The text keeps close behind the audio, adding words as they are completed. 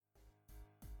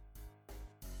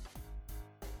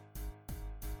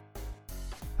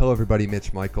Hello everybody,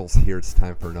 Mitch Michaels here. It's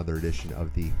time for another edition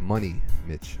of the Money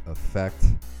Mitch Effect.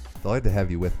 Delighted to have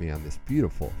you with me on this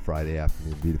beautiful Friday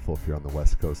afternoon. Beautiful if you're on the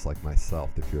West Coast like myself.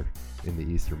 If you're in the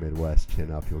East or Midwest, chin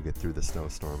up, you'll get through the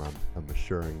snowstorm. I'm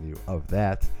assuring you of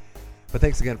that. But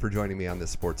thanks again for joining me on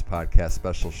this sports podcast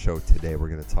special show today. We're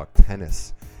going to talk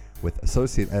tennis with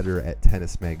associate editor at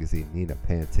Tennis Magazine, Nina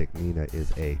Pantic. Nina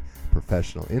is a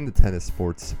professional in the tennis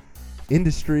sports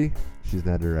industry. She's an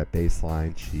editor at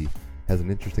Baseline. She has an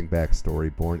interesting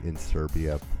backstory. Born in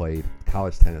Serbia, played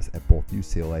college tennis at both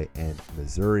UCLA and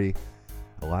Missouri.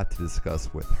 A lot to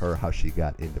discuss with her, how she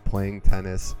got into playing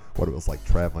tennis, what it was like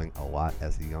traveling a lot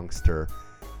as a youngster,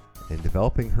 and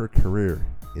developing her career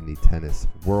in the tennis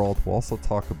world. We'll also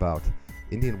talk about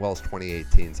Indian Wells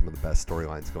 2018, some of the best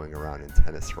storylines going around in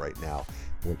tennis right now,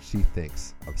 what she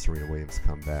thinks of Serena Williams'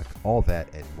 comeback, all that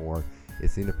and more.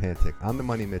 It's Nina Pantic on the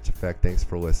Money Mitch Effect. Thanks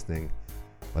for listening.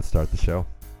 Let's start the show.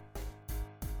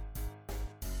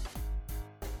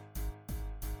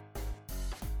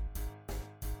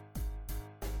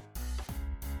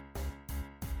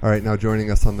 All right, now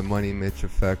joining us on the Money Mitch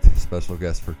Effect, special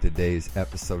guest for today's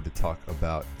episode to talk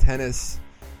about tennis.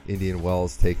 Indian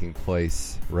Wells taking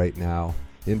place right now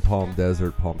in Palm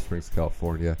Desert, Palm Springs,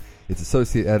 California. It's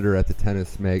associate editor at the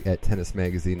Tennis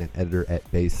Magazine and editor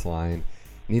at Baseline.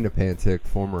 Nina Pantic,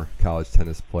 former college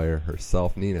tennis player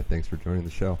herself. Nina, thanks for joining the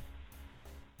show.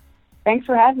 Thanks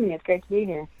for having me. It's great to be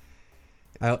here.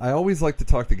 I always like to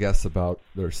talk to guests about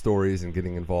their stories and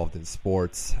getting involved in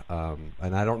sports.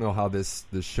 And I don't know how this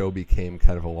show became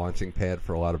kind of a launching pad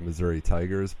for a lot of Missouri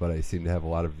Tigers, but I seem to have a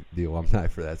lot of the alumni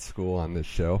for that school on this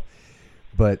show.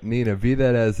 But Nina, be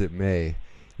that as it may,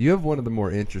 you have one of the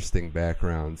more interesting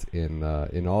backgrounds in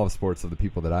all of sports of the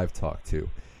people that I've talked to.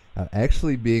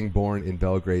 Actually being born in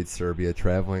Belgrade, Serbia,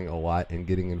 traveling a lot and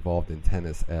getting involved in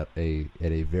tennis at a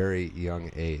very young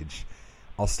age.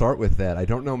 I'll start with that. I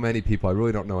don't know many people. I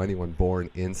really don't know anyone born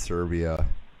in Serbia.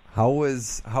 How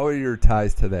are your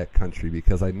ties to that country?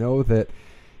 Because I know that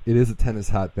it is a tennis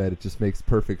hotbed. It just makes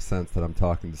perfect sense that I'm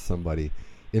talking to somebody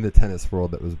in the tennis world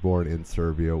that was born in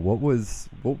Serbia. What was,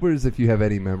 if you have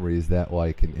any memories, that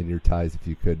like, and your ties, if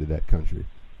you could, to that country?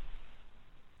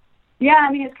 Yeah,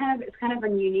 I mean, it's kind of a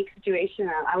unique situation.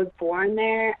 I was born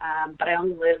there, but I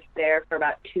only lived there for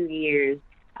about 2 years.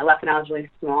 I left when I was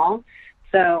really small.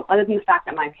 So other than the fact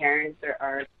that my parents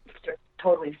are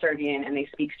totally Serbian and they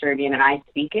speak Serbian and I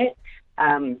speak it,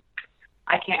 I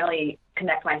can't really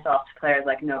connect myself to players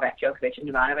like Novak Djokovic and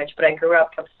Ivanovic, but I grew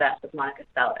up obsessed with Monica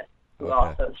Seles, who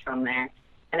also is from there.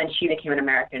 And then she became an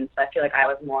American, so I feel like I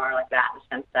was more like that in the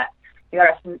sense that we got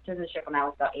our citizenship when I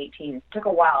was about 18. It took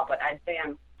a while, but I'd say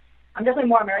I'm definitely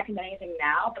more American than anything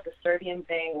now, but the Serbian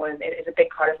thing is a big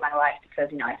part of my life because,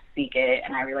 I speak it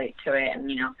and I relate to it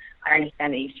and, I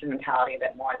understand the Eastern mentality a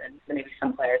bit more than maybe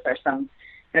some players or some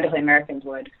definitely Americans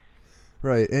would.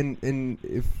 Right, and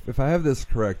if I have this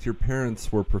correct, your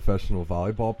parents were professional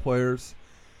volleyball players.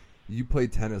 You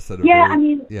played tennis at a Yeah,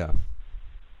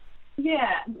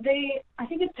 I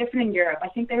think it's different in Europe. I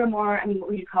think they were more,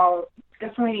 what you'd call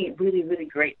definitely really, really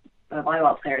great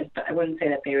volleyball players, but I wouldn't say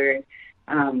that they were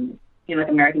like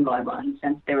American volleyball in the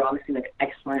sense they were obviously like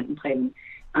excellent and played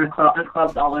on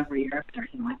clubs all over Europe and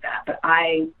everything like that. But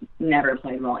I never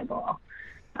played volleyball,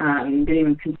 didn't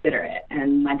even consider it.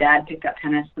 And my dad picked up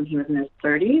tennis when he was in his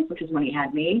 30s, which is when he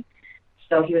had me.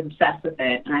 So he was obsessed with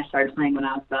it, and I started playing when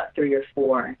I was about 3 or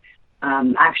 4,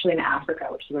 actually in Africa,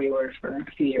 which is where we were for a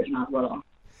few years when I was little.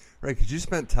 Right, because you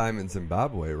spent time in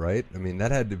Zimbabwe, right? I mean,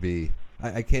 that had to be,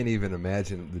 I can't even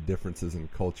imagine the differences in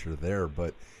culture there,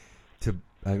 but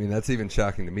that's even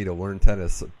shocking to me to learn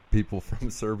tennis. People from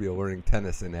Serbia learning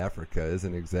tennis in Africa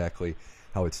isn't exactly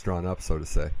how it's drawn up, so to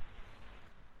say.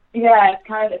 Yeah, it's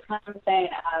kind of insane.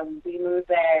 We moved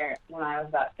there when I was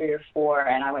about 3 or 4,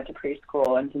 and I went to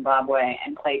preschool in Zimbabwe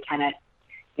and played tennis,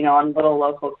 on little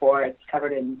local courts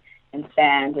covered in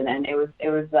sand, and then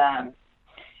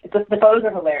the photos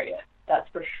are hilarious. That's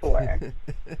for sure.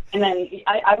 And then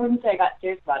I wouldn't say I got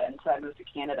serious about it until I moved to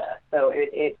Canada. So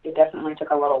it definitely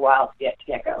took a little while to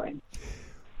get going.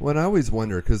 Well, and I always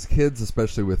wonder, because kids,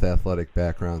 especially with athletic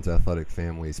backgrounds, athletic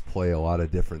families, play a lot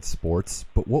of different sports.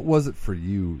 But what was it for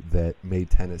you that made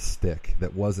tennis stick,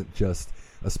 that wasn't just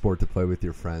a sport to play with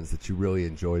your friends, that you really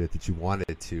enjoyed it, that you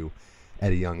wanted to,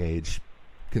 at a young age,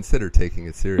 consider taking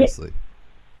it seriously?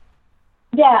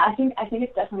 Yeah, I think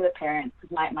it's definitely the parents.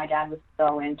 Because my dad was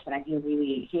so into it, and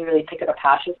he really picked up a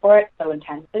passion for it so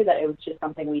intensely that it was just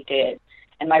something we did.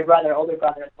 And my older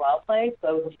brother as well played,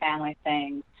 so it was a family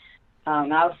thing.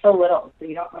 I was so little, so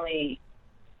you don't really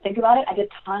think about it, I did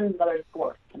tons of other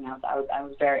sports. And I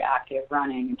was very active,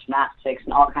 running and gymnastics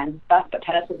and all kinds of stuff. But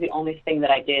tennis was the only thing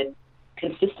that I did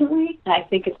consistently. And I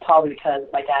think it's probably because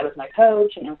my dad was my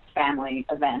coach and it was a family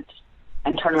event.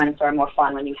 And tournaments are more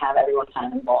fun when you have everyone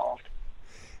kind of involved.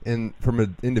 And from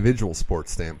an individual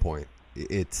sports standpoint,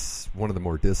 it's one of the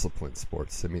more disciplined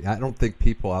sports. I mean, I don't think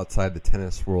people outside the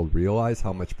tennis world realize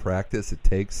how much practice it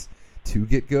takes to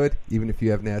get good. Even if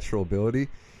you have natural ability,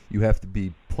 you have to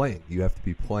be playing. You have to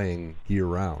be playing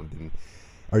year-round. And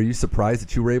are you surprised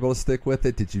that you were able to stick with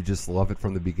it? Did you just love it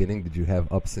from the beginning? Did you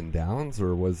have ups and downs,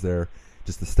 or was there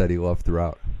just a steady love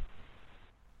throughout?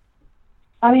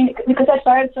 I mean, because I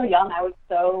started so young, I was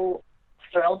so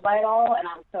thrilled by it all, and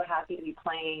I was so happy to be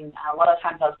playing. A lot of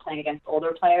times I was playing against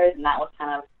older players, and that was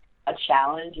kind of a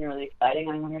challenge and really exciting.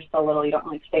 I mean, when you're so little, you don't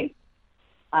really think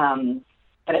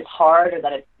that it's hard or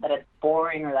that it's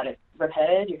boring or that it's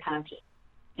repetitive. You're kind of just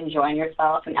enjoying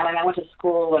yourself. And I mean, I went to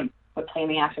school and would play in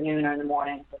the afternoon or in the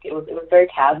morning. Like, it was very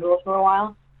casual for a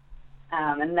while.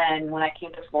 And then when I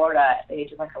came to Florida at the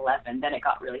age of 11, then it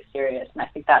got really serious. And I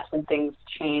think that's when things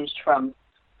changed from,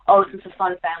 oh, this is a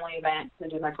fun family event to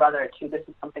do with my brother, to this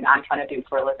is something I'm trying to do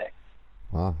for a living.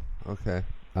 Wow, okay.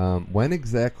 When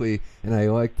exactly, and I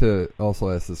like to also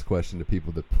ask this question to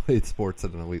people that played sports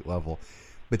at an elite level,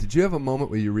 but did you have a moment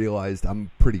where you realized I'm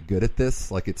pretty good at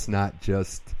this? Like, it's not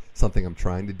just something I'm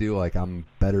trying to do, like I'm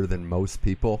better than most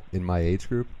people in my age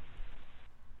group?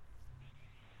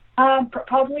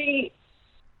 Probably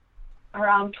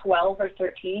around 12 or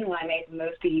 13 when I made the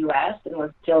move to the U.S. and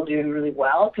was still doing really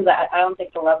well, because I don't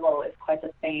think the level is quite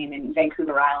the same in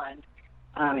Vancouver Island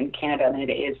in Canada than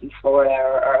it is in Florida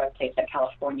or a place like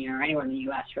California or anywhere in the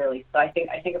U.S. really. So I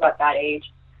think about that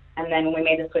age. And then when we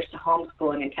made the switch to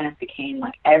homeschooling, it kind of became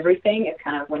like everything. It's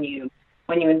kind of when you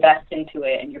invest into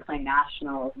it and you're playing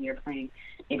nationals and you're playing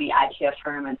maybe ITF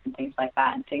tournaments and things like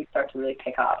that, and things start to really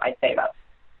pick up. I'd say about,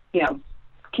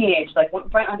 teenage, like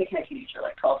right when I became a teenager,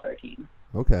 like 12, 13.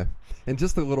 Okay. And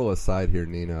just a little aside here,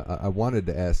 Nina, I wanted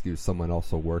to ask you, someone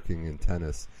also working in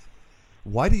tennis,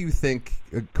 why do you think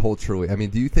culturally, I mean,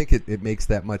 do you think it makes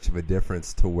that much of a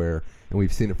difference to where, and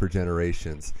we've seen it for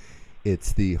generations,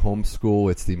 it's the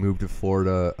homeschool, it's the move to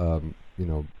Florida,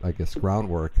 I guess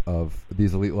groundwork of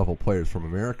these elite level players from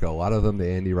America. A lot of them, the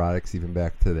Andy Roddicks, even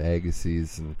back to the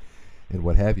Agassiz and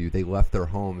what have you, they left their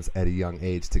homes at a young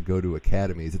age to go to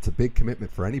academies. It's a big commitment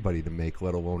for anybody to make,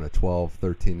 let alone a 12,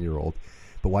 13-year-old.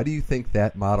 But why do you think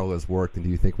that model has worked, and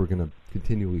do you think we're going to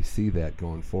continually see that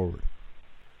going forward?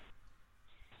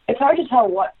 It's hard to tell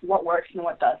what works and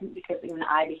what doesn't, because even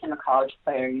I became a college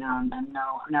player, I'm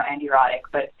no Andy Roddick,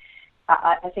 but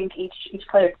I think each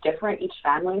player is different, each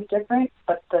family is different,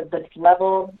 but the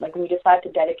level, like when you decide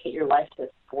to dedicate your life to a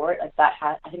sport, like that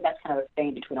I think that's kind of a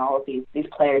thing between all of these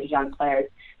players, young players.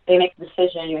 They make the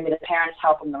decision, maybe the parents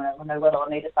help them when they're little,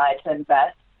 and they decide to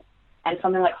invest. And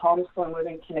something like homeschooling,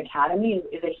 moving to an academy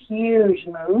is a huge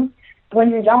move. But when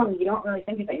you're young, you don't really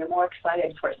think of it. You're more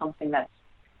excited for something that's,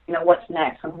 what's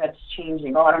next, something that's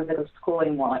changing. Oh, I don't have to go to school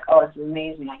anymore. Like, oh, this is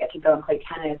amazing. I get to go and play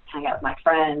tennis, hang out with my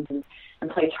friends, and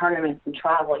play tournaments and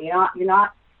travel. You're not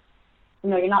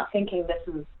thinking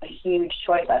this is a huge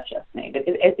choice I've just made.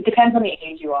 It depends on the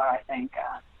age you are, I think,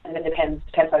 and it depends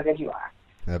how good you are.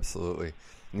 Absolutely.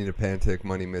 Nina Pantic,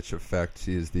 Money Mitch Effect.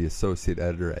 She is the associate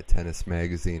editor at Tennis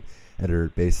Magazine, editor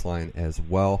at Baseline as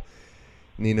well.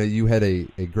 Nina, you had a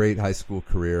great high school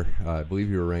career. I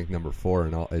believe you were ranked number 4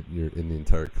 in the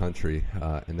entire country,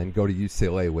 and then go to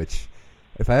UCLA, which,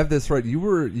 if I have this right, you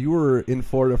were in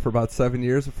Florida for about 7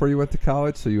 years before you went to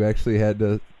college, so you actually had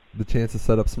the chance to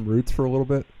set up some roots for a little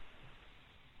bit?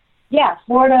 Yeah,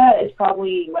 Florida is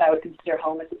probably what I would consider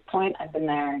home at this point. I've been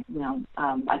there,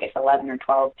 I guess 11 or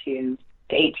 12 to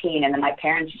 18, and then my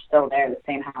parents are still there, the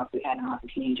same house we had when I was a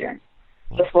teenager.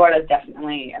 So Florida is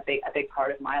definitely a big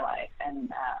part of my life, and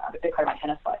a big part of my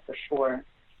tennis life for sure.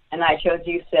 And I chose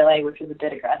UCLA, which was a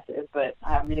bit aggressive, but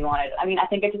I really wanted. I mean, I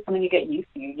think it's just something you get used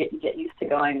to. You get used to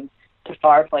going to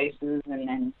far places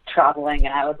and traveling.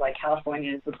 And I was like,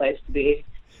 California is the place to be.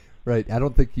 Right. I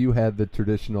don't think you had the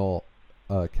traditional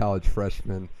college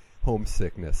freshman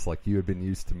homesickness, like you had been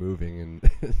used to moving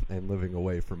and living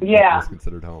away from what was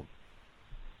considered home.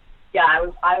 Yeah,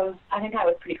 I think I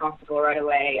was pretty comfortable right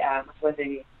away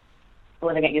living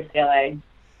at UCLA.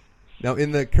 Now,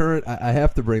 in the current, I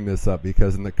have to bring this up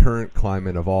because in the current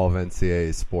climate of all of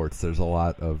NCAA sports, there's a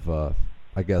lot of,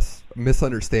 I guess,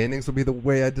 misunderstandings would be the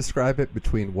way I describe it,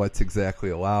 between what's exactly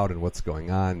allowed and what's going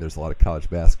on. There's a lot of college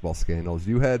basketball scandals.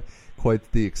 You had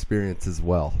quite the experience as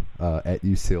well at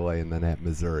UCLA and then at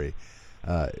Missouri.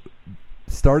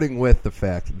 Starting with the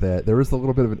fact that there was a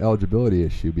little bit of an eligibility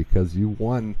issue because you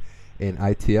won an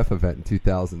ITF event in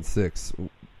 2006.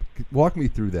 Walk me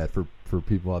through that for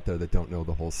people out there that don't know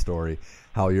the whole story,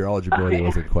 how your eligibility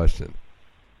was in question.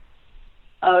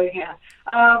 Oh, yeah.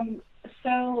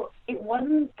 So it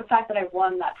wasn't the fact that I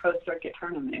won that pro circuit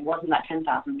tournament. It wasn't that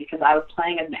 10,000 because I was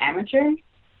playing as an amateur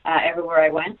everywhere I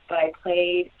went, but I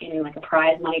played in like a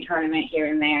prize money tournament here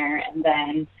and there. And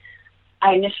then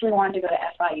I initially wanted to go to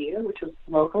FIU, which was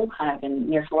local, kind of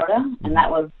near Florida, and that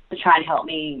was to try and help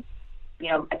me,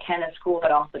 attend a school,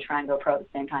 but also try and go pro at the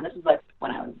same time. This was like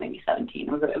when I was maybe 17.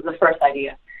 It was the first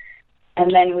idea.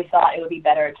 And then we thought it would be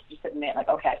better to just admit, like,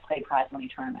 okay, I played prize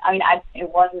money tournament. I mean, it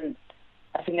wasn't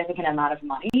a significant amount of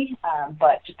money,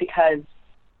 but just because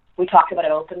we talked about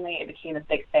it openly, it became a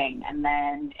big thing. And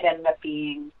then it ended up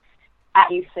being at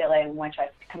UCLA, in which I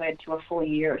committed to a full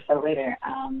year or so later.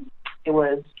 It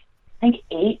was, I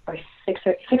think, six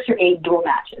or eight dual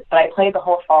matches, but I played the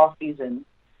whole fall season.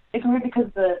 It's weird because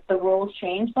the rules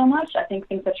changed so much. I think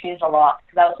things have changed a lot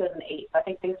because that was 2008. I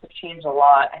think things have changed a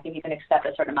lot. I think you can accept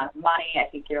a certain amount of money. I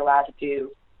think you're allowed to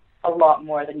do a lot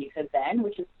more than you could then,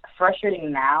 which is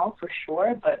frustrating now for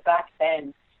sure. But back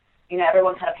then,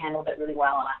 everyone kind of handled it really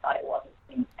well, and I thought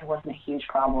it wasn't a huge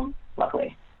problem,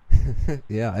 luckily.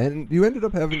 Yeah, and you ended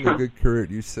up having a good career at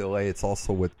UCLA. It's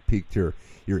also what piqued your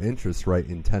interest, right,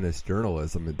 in tennis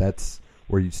journalism, and that's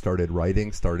where you started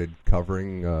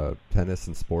covering tennis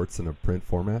and sports in a print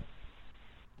format?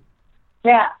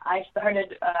 Yeah, I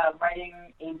started writing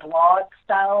a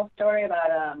blog-style story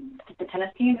about the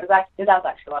tennis team. That was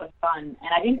actually a lot of fun, and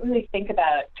I didn't really think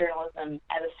about journalism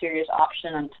as a serious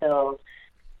option until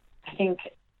I think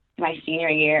my senior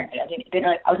year.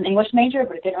 I was an English major,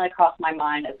 but it didn't really cross my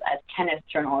mind as tennis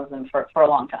journalism for a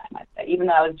long time. Even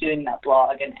though I was doing that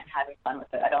blog and having fun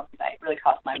with it, I don't think that really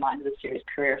crossed my mind as a serious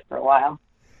career for a while.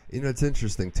 It's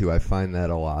interesting, too. I find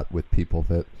that a lot with people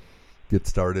that get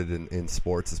started in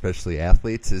sports, especially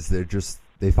athletes, is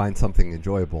they find something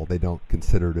enjoyable. They don't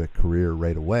consider it a career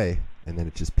right away, and then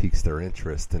it just piques their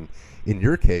interest. And in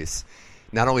your case,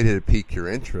 not only did it pique your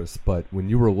interest, but when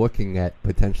you were looking at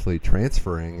potentially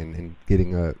transferring and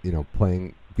getting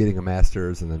getting a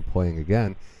master's and then playing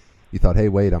again, you thought, hey,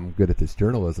 wait, I'm good at this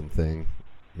journalism thing,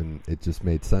 and it just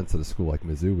made sense that a school like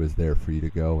Mizzou was there for you to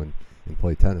go and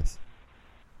play tennis.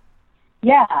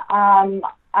 Yeah,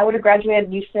 I would have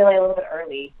graduated UCLA a little bit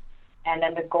early, and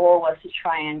then the goal was to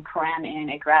try and cram in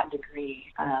a grad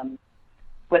degree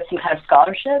with some kind of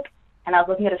scholarship. And I was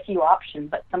looking at a few options,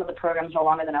 but some of the programs are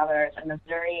longer than others. And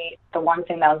Missouri, the one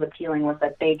thing that was appealing was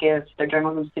that they give their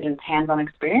journalism students hands-on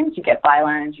experience. You get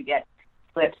bylearns, you get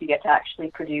clips, you get to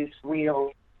actually produce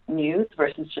real news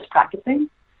versus just practicing.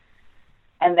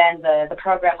 And then the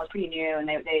program was pretty new, and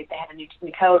they had a new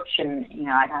coach, and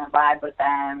I kind of vibed with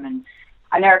them. And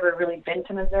I've never really been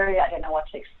to Missouri. I didn't know what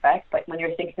to expect. But when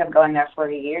you're thinking of going there for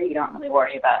a year, you don't really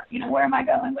worry about where am I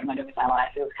going, what am I doing with my life.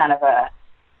 It was kind of a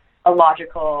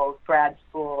logical grad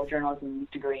school journalism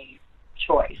degree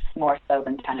choice, more so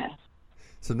than tennis.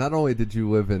 So not only did you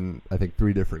live in, I think,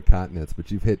 3 different continents, but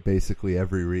you've hit basically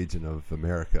every region of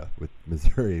America, with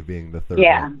Missouri being the third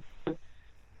one.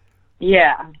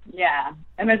 Yeah.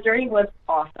 And Missouri was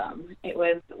awesome. It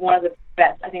was one of the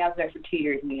best. I think I was there for 2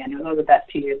 years in the end. It was one of the best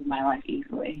 2 years of my life,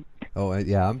 easily. Oh,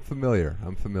 yeah, I'm familiar.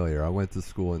 I went to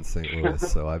school in St.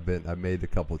 Louis, so I made a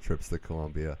couple of trips to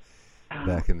Columbia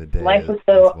back in the day. Life was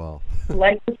so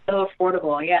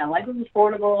affordable. Yeah, life was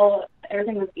affordable.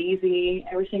 Everything was easy.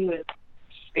 Everything was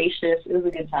spacious. It was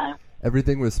a good time.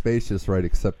 Everything was spacious, right,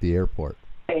 except the airport.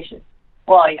 Spacious.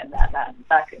 Well, yeah,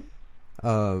 that could.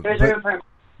 There's room for.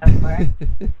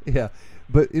 Yeah,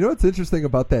 but what's interesting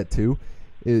about that too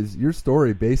is your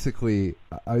story basically,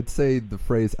 I'd say the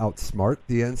phrase outsmart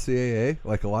the NCAA.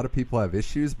 Like, a lot of people have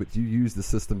issues, but you use the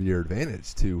system to your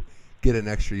advantage to get an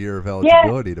extra year of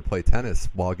eligibility to play tennis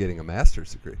while getting a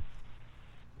master's degree.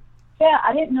 Yeah,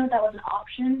 I didn't know that was an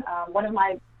option. One of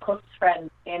my closest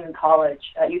friends in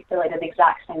college at UCLA did the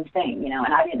exact same thing,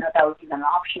 and I didn't know that was even an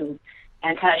option.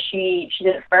 And kind of she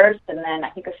did it first, and then I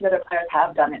think a few other players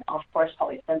have done it, of course,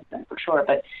 probably since then, for sure.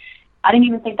 But I didn't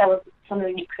even think that was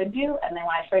something you could do. And then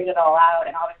when I figured it all out,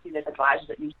 and obviously there's advisors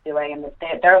at UCLA, and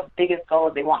their biggest goal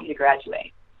is they want you to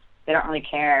graduate. They don't really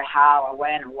care how or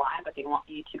when or why, but they want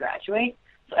you to graduate.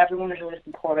 So everyone was really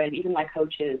supportive. Even my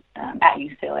coaches at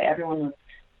UCLA, everyone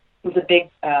was a big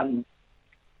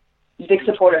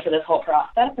supporter for this whole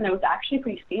process, and it was actually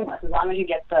pretty seamless. As long as you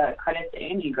get the credits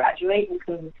in, you graduate, you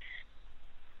can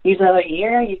use another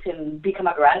year, you can become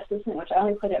a grad assistant, which I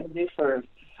only played at Mizzou for,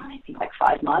 I think, like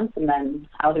 5 months, and then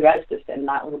I was a grad assistant, and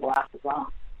that was a blast as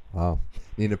well. Wow.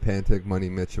 Nina Pantic, Money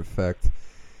Mitch Effect.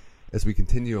 As we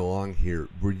continue along here,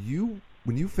 were you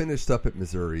when you finished up at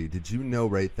Missouri, did you know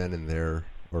right then and there,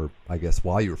 or I guess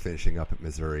while you were finishing up at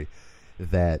Missouri,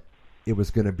 that it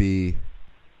was going to be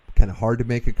kind of hard to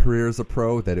make a career as a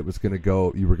pro, that it was going to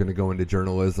go, you were going to go into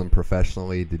journalism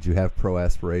professionally? Did you have pro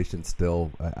aspirations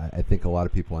still? I think a lot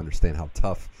of people understand how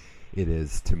tough it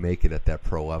is to make it at that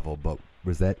pro level, but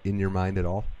was that in your mind at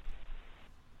all?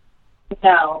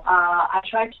 No, I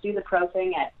tried to do the pro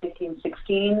thing at 15,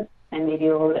 16, and maybe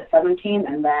a little bit at 17,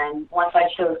 and then once I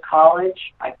chose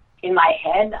college, in my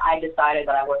head, I decided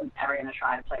that I wasn't ever going to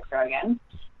try and play pro again.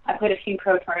 I played a few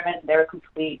pro tournaments. They were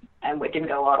complete, and it didn't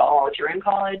go well at all during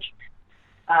college.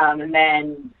 And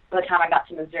then by the time I got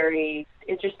to Missouri,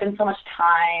 it's just been so much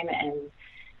time, and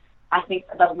I think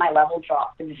that my level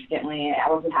dropped significantly. I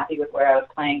wasn't happy with where I was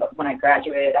playing, but when I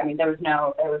graduated, I mean, there was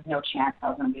no chance I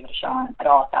was going to give it a shot at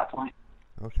all at that point.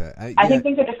 Okay. I think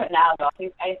things are different now, though.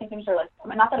 I think things are like, I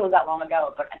mean, not that it was that long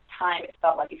ago, but at the time it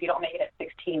felt like if you don't make it at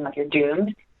 16, like you're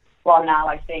doomed. Well, now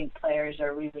I think players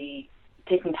are really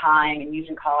taking time and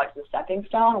using college as a stepping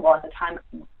stone. Well, at the time,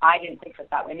 I didn't think of it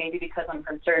that way. Maybe because I'm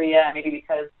from Serbia, maybe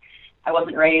because I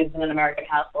wasn't raised in an American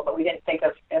household, but we didn't think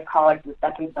of college as a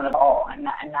stepping stone at all. And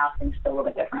now things feel a little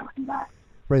bit different like that.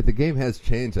 Right, the game has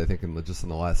changed, I think, just in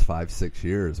the last 5-6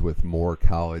 years, with more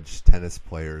college tennis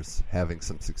players having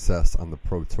some success on the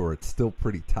pro tour. It's still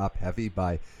pretty top-heavy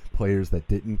by players that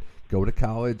didn't go to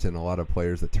college and a lot of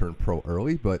players that turned pro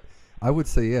early. But I would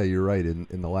say, yeah, you're right.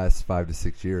 In the last 5 to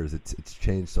 6 years, it's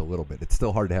changed a little bit. It's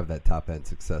still hard to have that top-end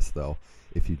success, though,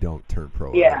 if you don't turn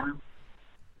pro. Yeah. Early.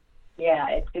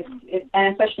 Yeah, it's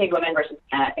and especially women versus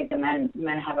men. I think the men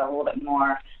have a little bit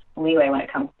more leeway when it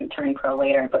comes to turning pro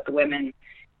later, but the women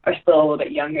are still a little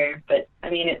bit younger. But I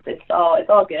mean, it's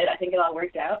all good. I think it all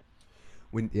worked out.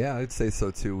 I'd say so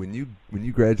too. When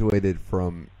you graduated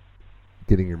from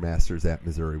getting your master's at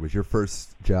Missouri, was your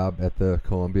first job at the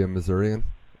Columbia Missourian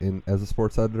as a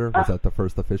sports editor? Was that the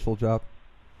first official job?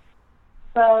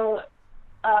 So,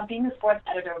 being a sports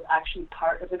editor was actually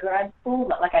part of the grad school.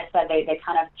 But like I said, they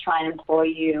kind of try and employ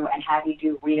you and have you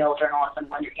do real journalism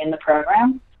when you're in the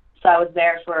program. So I was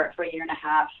there for a year and a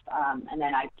half, and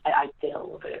then I did a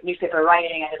little bit of newspaper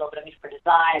writing, I did a little bit of newspaper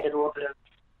design, I did a little bit of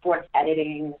sports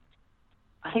editing.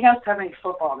 I think I was covering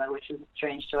football, though, which is a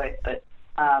strange choice. But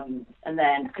and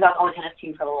then, because I was on the tennis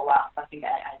team for a little while, so I think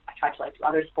I tried to do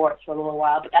other sports for a little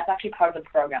while. But that's actually part of the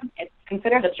program. It's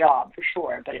considered a job, for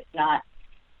sure, but it's not,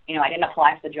 I didn't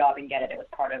apply for the job and get it. It was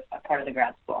part of the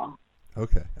grad school.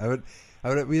 Okay.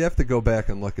 We'd have to go back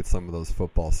and look at some of those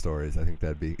football stories. I think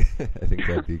that'd be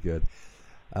good.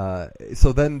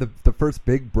 So then the first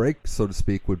big break, so to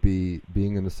speak, would be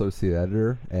being an associate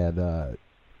editor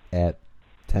at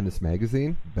Tennis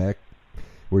Magazine, back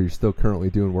where you're still currently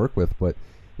doing work with. But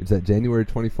is that January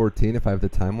 2014, if I have the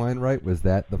timeline right? Was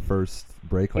that the first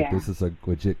break? Like, This is a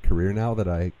legit career now that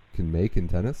I can make in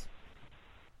tennis?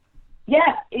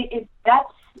 Yeah,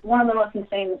 that's one of the most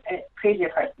insane, crazier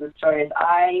parts of the story. Is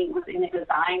I was in a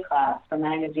design class for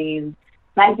magazine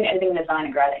editing and design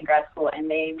in grad school, and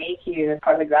they make you, as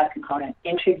part of the grad component,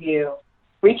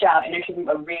 reach out and interview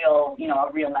a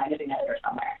real magazine editor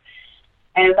somewhere.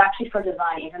 And it was actually for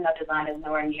design, even though design is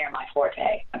nowhere near my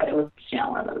forte. But it was,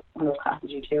 one of those classes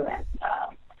you do. And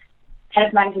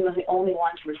Tennis Magazine was the only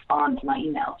one to respond to my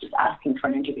emails, just asking for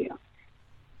an interview.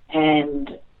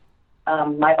 And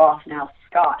my boss now,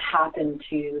 Scott, happened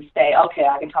to say, okay,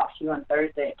 I can talk to you on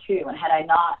Thursday at 2. And had I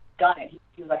not done it,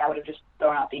 he was like, I would have just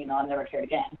thrown out the email and never cared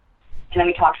again. And then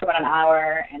we talked for about an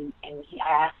hour, and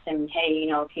I asked him, hey,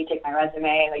 can you take my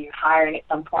resume? Are you hiring at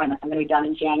some point? Like, I'm going to be done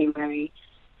in January.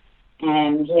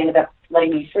 And he ended up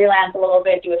letting me freelance a little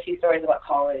bit, do a few stories about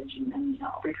college and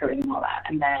recruiting and all that.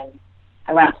 And then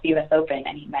I went out to the U.S. Open,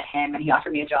 and he met him, and he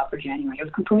offered me a job for January. It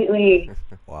was completely,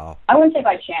 wow. I wouldn't say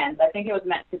by chance. I think it was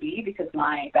meant to be because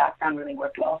my background really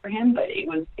worked well for him, but it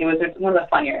was one of the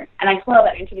funnier. And I saw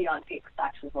that interview on tape, which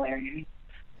actually was hilarious.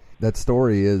 That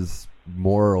story is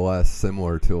more or less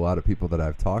similar to a lot of people that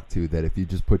I've talked to, that if you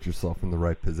just put yourself in the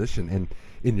right position, and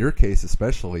in your case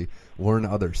especially, learn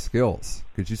other skills,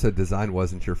 because you said design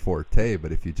wasn't your forte,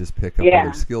 but if you just pick up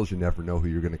other skills, you never know who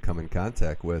you're going to come in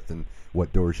contact with and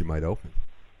what doors you might open.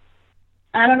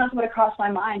 I don't know if it would have crossed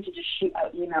my mind to just shoot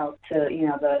out emails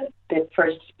to, the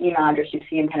first email address you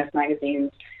see in Tennis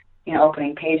Magazine's,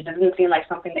 opening page. It doesn't seem like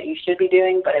something that you should be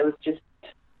doing, but it was just,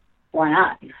 why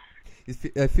not?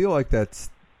 I feel like that's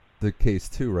the case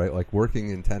too, right? Like working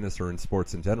in tennis or in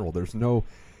sports in general, there's no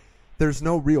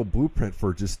real blueprint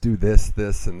for just do this,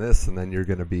 and this, and then you're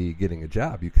going to be getting a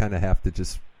job. You kind of have to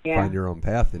just find your own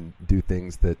path and do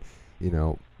things that,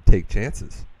 take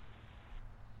chances.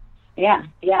 Yeah,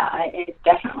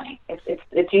 definitely.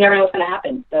 It's you never know what's going to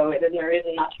happen, so there's no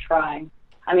reason not to try.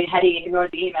 I mean, had he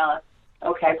ignored the email,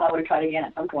 okay, I probably would have tried again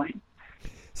at some point.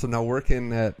 So now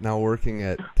working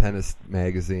at Tennis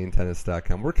Magazine,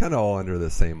 Tennis.com, we're kind of all under the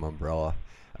same umbrella.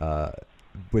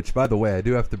 Which, by the way, I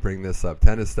do have to bring this up.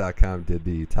 Tennis.com did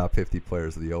the top 50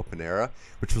 players of the Open era,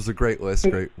 which was a great list,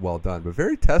 great, well done, but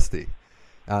very testy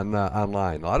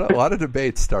online. A lot of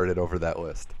debates started over that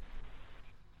list.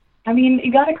 I mean,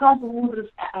 you got to cause a little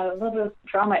bit of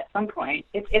drama at some point.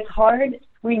 It's hard.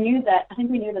 We knew that. I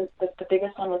think we knew that the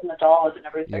biggest one was Nadal was at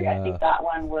number 3. Yeah. I think that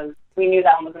one was. We knew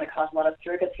that one was going to cause a lot of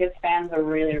stir because his fans are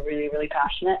really, really, really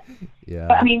passionate. Yeah.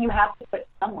 But I mean, you have to put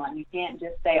someone. You can't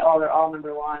just say, "Oh, they're all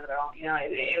number 1." They're all.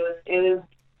 It was.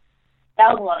 That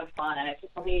was a lot of fun, and it's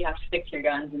just something you have to stick to your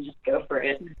guns and just go for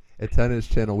it. At Tennis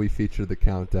Channel, we featured the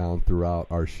countdown throughout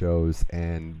our shows,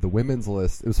 and the women's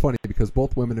list, it was funny because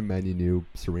both women and men, you knew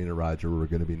Serena Roger were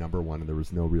going to be number 1, and there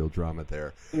was no real drama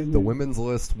there. Mm-hmm. The women's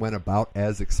list went about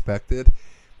as expected,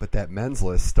 but that men's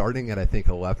list, starting at, I think,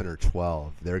 11 or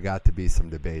 12, there got to be some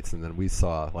debates, and then we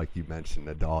saw, like you mentioned,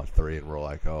 Nadal at 3, and we're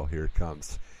like, oh, here it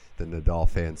comes. The Nadal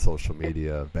fan social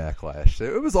media backlash.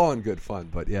 It was all in good fun,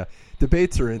 but yeah,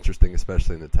 debates are interesting,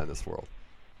 especially in the tennis world.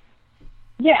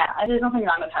 Yeah, there's nothing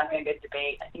wrong with having a good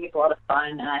debate. I think it's a lot of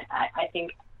fun, and I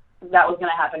think that was going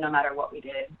to happen no matter what we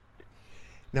did.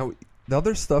 Now, the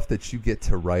other stuff that you get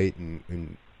to write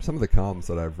and some of the columns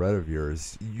that I've read of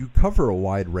yours, you cover a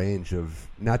wide range of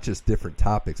not just different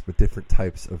topics, but different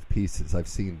types of pieces. I've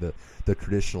seen the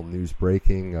traditional news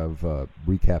breaking of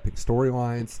recapping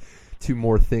storylines to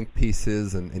more think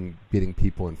pieces and getting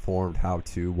people informed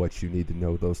what you need to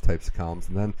know, those types of columns,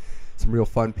 and then some real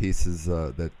fun pieces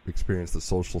that experience the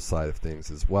social side of things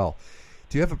as well.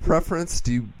 Do you have a preference?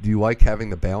 Do you like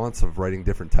having the balance of writing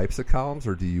different types of columns,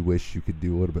 or do you wish you could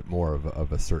do a little bit more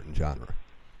of a certain genre?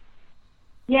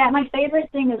 Yeah, my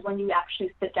favorite thing is when you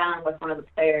actually sit down with one of the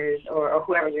players or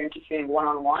whoever you're interviewing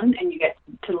one-on-one, and you get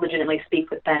to legitimately speak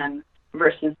with them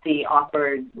versus the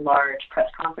awkward, large press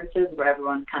conferences where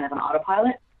everyone's kind of on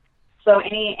autopilot. So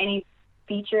any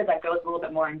feature that goes a little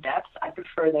bit more in depth, I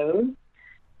prefer those.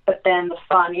 But then the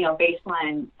fun,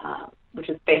 Baseline, which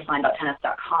is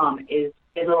baseline.tennis.com, is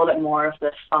a little bit more of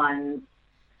the fun,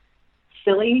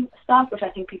 silly stuff, which I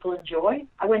think people enjoy.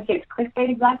 I wouldn't say it's clickbait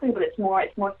exactly, but it's more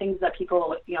things that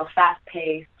people,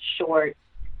 fast-paced, short.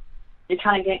 You're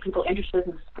trying to get people interested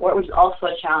in sport, which is also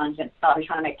a challenge in itself. You're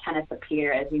trying to make tennis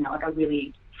appear as, like a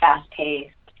really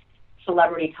fast-paced,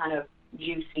 celebrity kind of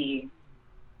juicy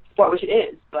sport, which it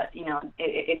is. But,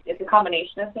 it's a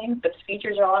combination of things. But the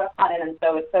features are a lot of fun, and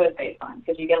so is Baseline,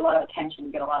 because you get a lot of attention,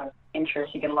 you get a lot of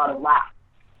interest, you get a lot of laughs.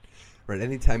 Right.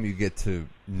 Anytime you get to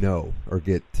know or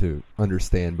get to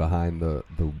understand behind the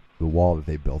wall that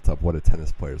they built up what a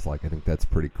tennis player is like, I think that's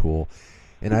pretty cool.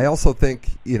 And I also think,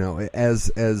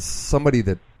 as somebody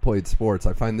that played sports,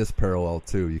 I find this parallel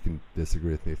too. You can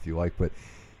disagree with me if you like, but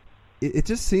it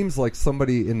just seems like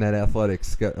somebody in that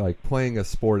athletics, like playing a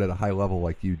sport at a high level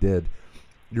like you did,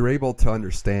 you're able to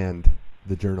understand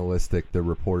the journalistic, the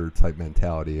reporter type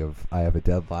mentality of, I have a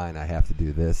deadline, I have to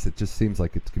do this. It just seems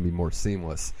like it can be more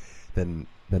seamless than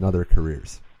other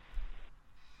careers.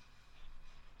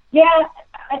 Yeah,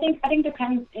 I think it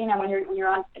depends. When you're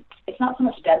on, it's not so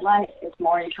much deadline. It's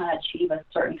more you're trying to achieve a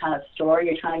certain kind of story.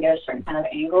 You're trying to get a certain kind of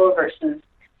angle versus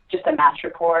just a match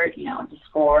report. The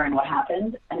score and what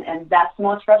happened. And that's the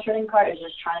most frustrating part, is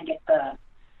just trying to get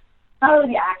not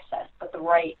really the access, but the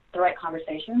right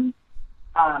conversation.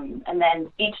 And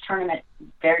then each tournament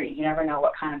varies. You never know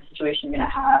what kind of situation you're going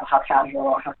to have, how casual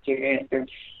or how serious.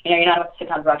 You're not about to sit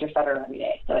down with Roger Federer every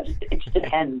day. So it just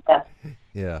depends.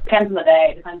 Depends on the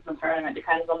day, depends on the tournament,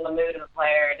 depends on the mood of the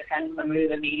player, depends on the mood of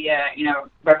the media,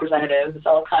 representatives. It's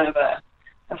all kind of a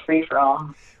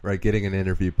free-for-all. Right, getting an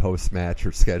interview post-match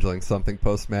or scheduling something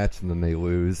post-match, and then they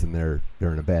lose and they're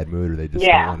in a bad mood, or they just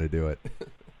don't want to do it.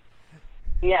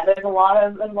 Yeah, there's a lot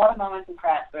of moments in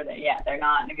press where they're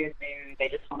not in a good mood. They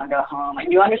just want to go home.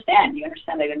 And you understand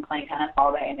they've been playing tennis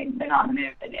all day and they're not in the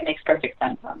mood. It makes perfect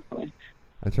sense, honestly.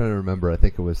 I'm trying to remember. I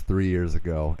think it was 3 years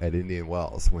ago at Indian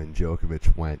Wells when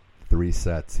Djokovic went 3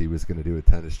 sets. He was going to do a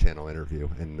Tennis Channel interview,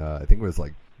 and I think it was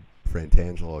like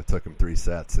Frantangelo. It took him 3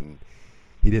 sets, and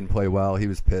he didn't play well. He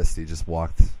was pissed. He just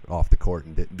walked off the court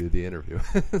and didn't do the interview.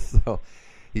 So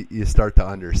you start to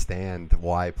understand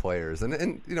why players, and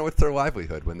it's their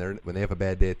livelihood. When they have a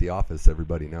bad day at the office,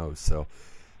 everybody knows. So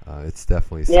it's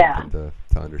definitely something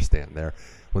to understand there.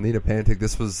 Well, Nina Pantic,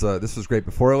 this was great.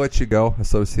 Before I let you go,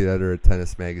 associate editor at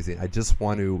Tennis Magazine, I just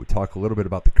want to talk a little bit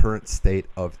about the current state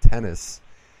of tennis.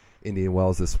 Indian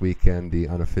Wells this weekend, the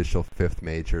unofficial 5th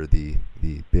major, the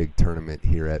big tournament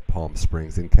here at Palm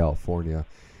Springs in California,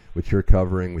 which you're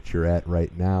covering, which you're at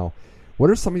right now. What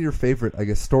are some of your favorite, I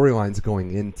guess, storylines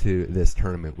going into this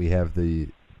tournament? We have the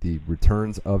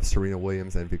returns of Serena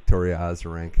Williams and Victoria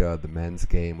Azarenka, the men's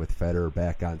game with Federer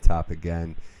back on top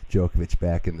again, Djokovic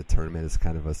back in the tournament as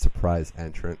kind of a surprise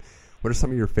entrant. What are some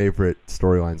of your favorite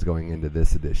storylines going into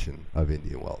this edition of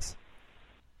Indian Wells?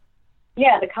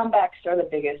 Yeah, the comebacks are the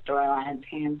biggest storylines,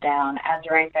 hands down.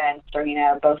 Azarenka and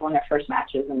Serena both won their first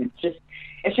matches, and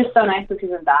it's just so nice to see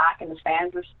them back, and the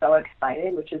fans are so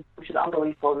excited, which is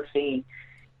unbelievable to see.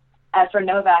 As for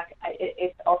Novak,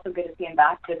 it's also good to see him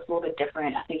back, but it's a little bit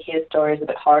different. I think his story is a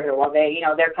bit harder. While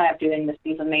they're kind of doing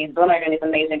these amazing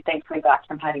things, coming back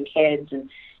from having kids and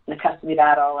the custody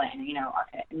battle, and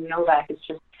Novak is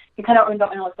just, you kind of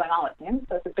don't know what's going on with him,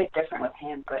 so it's a bit different with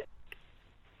him, but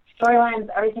storylines,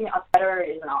 everything else better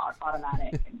is an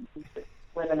automatic. And you just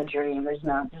live in a dream. There's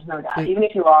no doubt. Even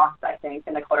if he lost, I think,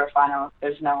 in the quarterfinals,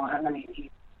 there's no one. I mean,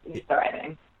 he's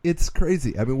thriving. It's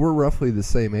crazy. I mean, we're roughly the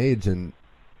same age, and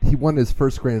he won his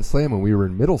first Grand Slam when we were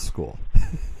in middle school.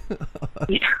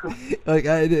 Yeah.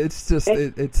 It's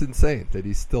insane that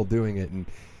he's still doing it, and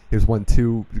he's won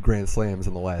 2 Grand Slams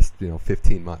in the last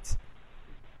 15 months.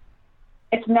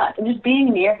 It's nuts. And just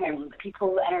being near him,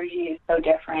 people's energy is so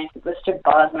different. It's just a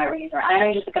buzz whenever he's around. I know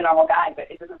he's just like a normal guy,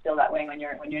 but it doesn't feel that way when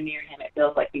you're near him. It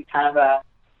feels like he's kind of a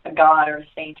god or a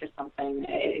saint or something.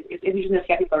 It's interesting to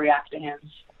see how people react to him.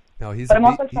 No, but I'm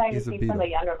also excited to see some of the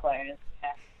younger players. Yeah.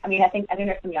 I mean, I think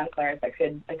there's some young players that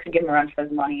could give him a run for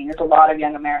his money. And there's a lot of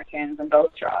young Americans in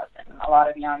both draws, and a lot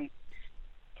of young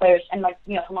players, and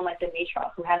someone like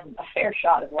Dimitrov who has a fair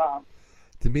shot as well.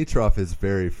 Dimitrov is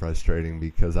very frustrating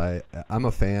because I'm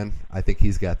a fan. I think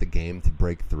he's got the game to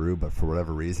break through, but for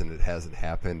whatever reason, it hasn't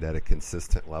happened at a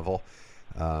consistent level.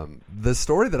 The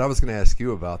story that I was going to ask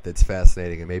you about that's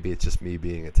fascinating, and maybe it's just me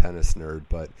being a tennis nerd,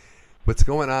 but what's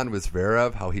going on with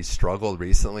Zverev, how he struggled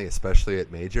recently, especially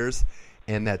at majors,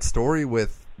 and that story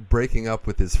with breaking up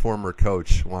with his former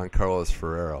coach, Juan Carlos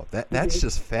Ferrero. That's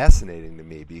just fascinating to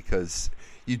me because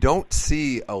you don't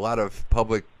see a lot of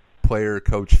public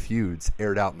player-coach feuds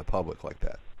aired out in the public like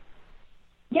that.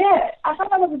 Yeah, I thought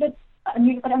that was a bit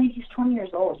unusual, but I mean, he's 20 years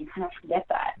old. You kind of forget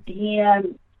that. He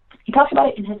talks about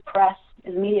it in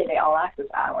his media day, All Access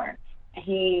Hour.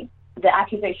 The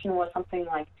accusation was something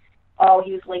like, oh,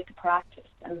 he was late to practice.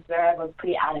 And Zverev was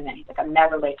pretty adamant. He's like, I'm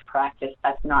never late to practice.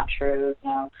 That's not true.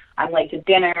 I'm late to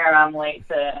dinner. I'm late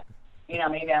to,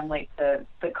 maybe I'm late to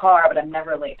the car, but I'm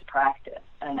never late to practice.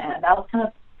 And that was kind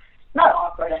of not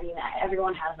awkward. I mean,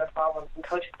 everyone has their problems. And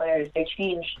coach players, they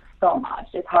change so much.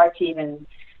 It's hard to even,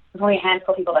 there's only a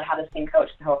handful of people that have the same coach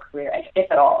their whole career,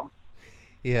 if at all.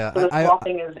 Yeah. So the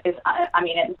swapping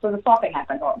so the swapping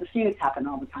happens, the feuds happen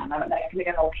all the time. I can think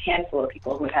of a whole handful of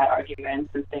people who had arguments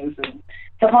and things, and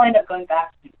he'll probably end up going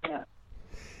back.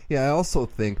 Yeah, I also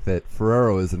think that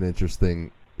Ferrero is an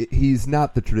interesting. He's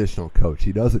not the traditional coach.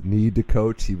 He doesn't need to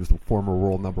coach. He was the former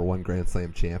world #1 Grand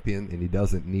Slam champion, and he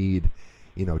doesn't need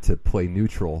to play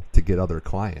neutral to get other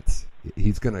clients.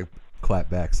 He's going to clap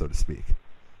back, so to speak.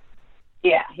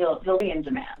 Yeah, he'll be in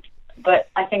demand. But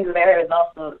I think Zverev is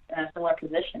also in a similar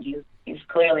position. He's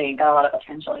clearly got a lot of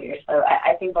potential here. So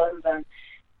I think both of them,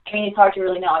 I mean, it's hard to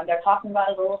really know. I mean, they're talking about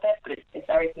it a little bit, but it's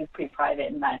everything's pretty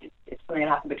private, and that it's something that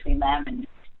happens between them, and it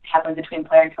happens between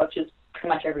player and coaches pretty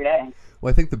much every day.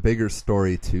 Well, I think the bigger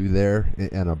story, too, there,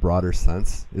 in a broader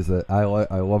sense, is that I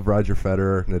love Roger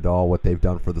Federer, Nadal, what they've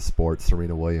done for the sport,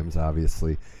 Serena Williams,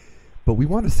 obviously. But we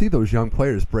want to see those young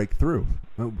players break through.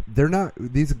 They're not;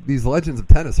 these legends of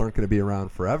tennis aren't going to be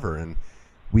around forever, and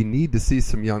we need to see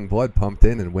some young blood pumped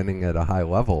in and winning at a high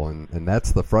level. And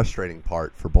that's the frustrating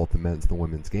part for both the men's and the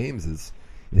women's games is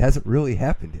it hasn't really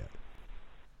happened yet.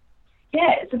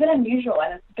 Yeah, it's a bit unusual,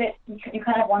 and it's a bit. You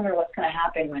kind of wonder what's going to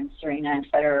happen when Serena and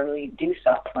Federer really do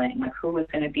stop playing. Like, who is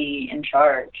going to be in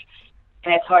charge?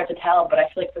 And it's hard to tell, but I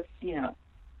feel like this,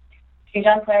 these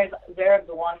young players, Zverev's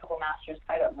won a couple Masters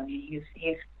titles. I mean,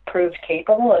 he's proved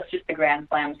capable. It's just the Grand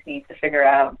Slams he needs to figure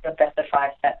out. The best of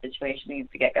 5 set situation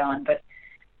needs to get going. But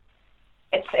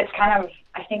it's kind of,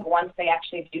 I think once they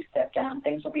actually do step down,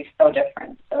 things will be so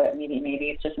different. So maybe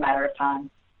it's just a matter of time.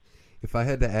 If I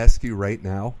had to ask you right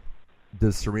now,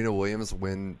 does Serena Williams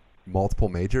win multiple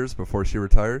majors before she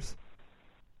retires?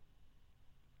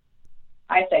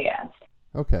 I say yes.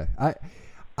 Okay.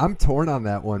 I'm torn on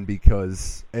that one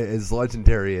because as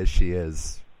legendary as she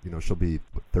is, she'll be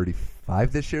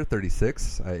 35 this year,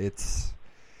 36. It's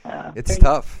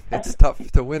tough. It's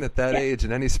tough to win at that age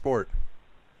in any sport.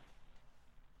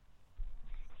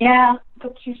 Yeah,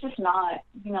 but she's just not.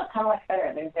 Kind of like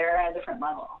Federer. They're at a different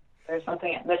level. There's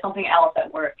something else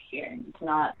at work here. It's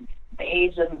not. The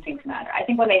age doesn't seem to matter. I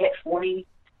think when they hit 40,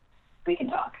 we can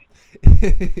talk.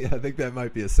 Yeah, I think that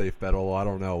might be a safe bet, although I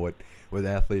don't know what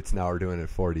athletes now are doing at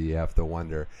 40. You have to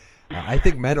wonder. I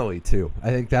think mentally, too.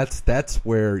 I think that's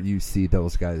where you see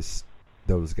those guys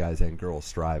and girls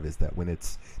strive, is that when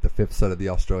it's the 5th set of the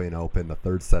Australian Open, the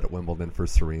 3rd set at Wimbledon for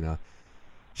Serena,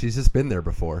 she's just been there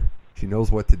before. She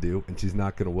knows what to do, and she's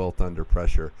not going to wilt under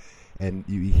pressure. And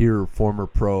you hear former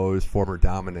pros, former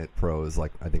dominant pros,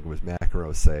 like I think it was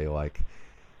McEnroe, say, like,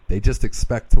 they just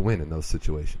expect to win in those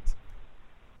situations.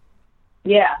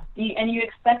 Yeah, and you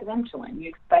expect them to win. You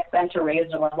expect them to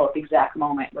raise the level at the exact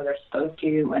moment where they're supposed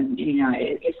to, and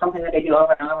it's something that they do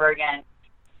over and over again.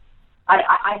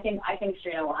 I think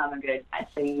Serena will have a good, I'd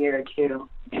say, year or two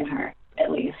in her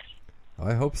at least.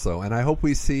 I hope so, and I hope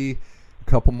we see a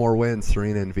couple more wins,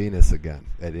 Serena and Venus again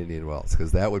at Indian Wells,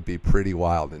 because that would be pretty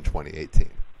wild in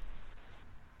 2018.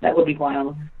 That would be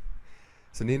wild.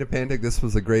 So Nina Pantic, this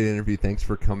was a great interview. Thanks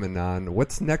for coming on.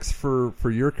 What's next for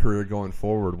your career going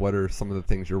forward? What are some of the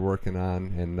things you're working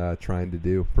on and trying to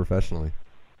do professionally?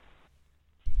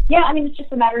 Yeah, I mean, it's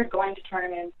just a matter of going to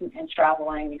tournaments and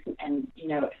traveling and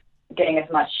getting as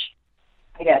much,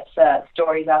 I guess,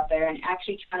 stories out there, and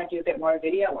actually trying to do a bit more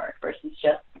video work versus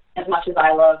just, as much as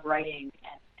I love writing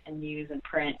and news and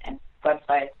print and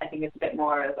websites, I think it's a bit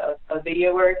more of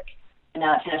video work. And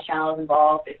now that Tennis Channel is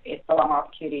involved, it's a lot more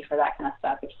opportunity for that kind of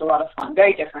stuff. It's a lot of fun.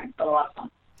 Very different, but a lot of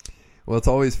fun. Well, it's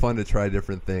always fun to try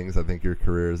different things. I think your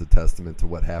career is a testament to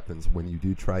what happens when you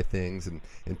do try things and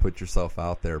put yourself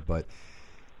out there. But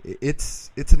it's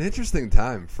an interesting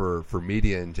time for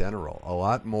media in general. A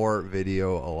lot more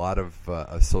video, a lot of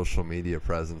a social media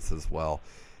presence as well.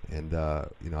 And,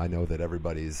 I know that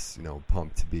everybody's,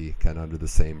 pumped to be kind of under the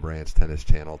same branch, Tennis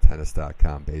Channel,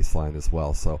 tennis.com, Baseline as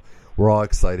well. So we're all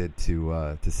excited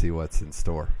to see what's in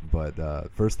store. But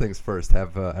first things first,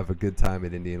 have a good time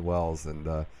at Indian Wells.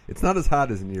 And it's not as hot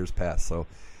as in years past, so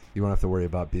you won't have to worry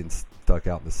about being stuck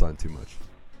out in the sun too much.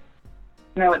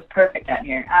 No, it's perfect out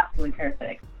here. Absolutely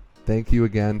perfect. Thank you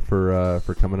again for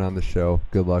coming on the show.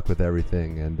 Good luck with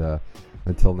everything. And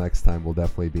until next time, we'll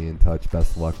definitely be in touch.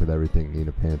 Best of luck with everything,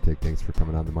 Nina Pantic. Thanks for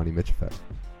coming on the Money Mitch Effect.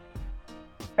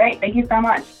 Great. Thank you so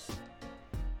much.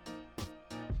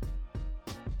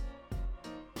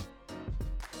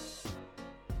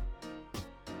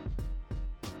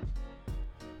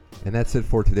 And that's it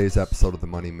for today's episode of the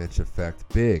Money Mitch Effect.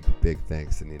 Big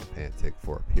thanks to Nina Pantic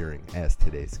for appearing as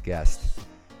today's guest.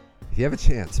 If you have a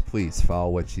chance, please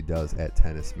follow what she does at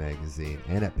Tennis Magazine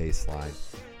and at Baseline.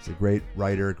 She's a great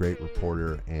writer, great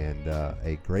reporter, and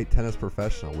a great tennis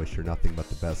professional. Wish her nothing but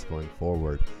the best going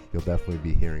forward. You'll definitely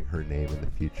be hearing her name in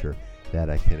the future, that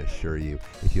I can assure you.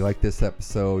 If you like this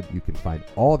episode, you can find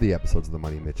all the episodes of the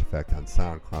Money Mitch Effect on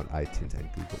SoundCloud, iTunes, and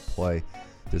Google Play.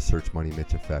 Just search Money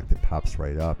Mitch Effect. It pops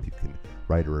right up. You can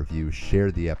write a review,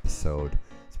 share the episode,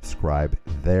 subscribe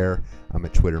there. I'm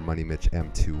at Twitter,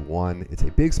 MoneyMitchM21. It's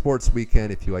a big sports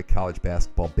weekend. If you like college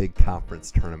basketball, big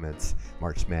conference tournaments,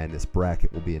 March Madness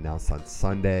bracket will be announced on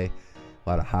Sunday. A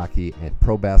lot of hockey and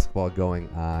pro basketball going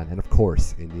on. And of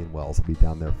course, Indian Wells. I'll be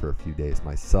down there for a few days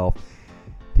myself.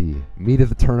 The meat of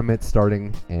the tournament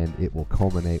starting, and it will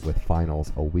culminate with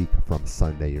finals a week from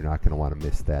Sunday. You're not going to want to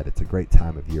miss that. It's a great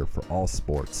time of year for all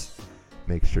sports.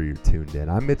 Make sure you're tuned in.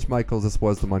 I'm Mitch Michaels. This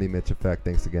was the Money Mitch Effect.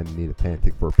 Thanks again to Nina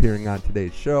Pantic for appearing on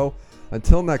today's show.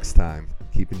 Until next time,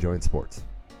 keep enjoying sports.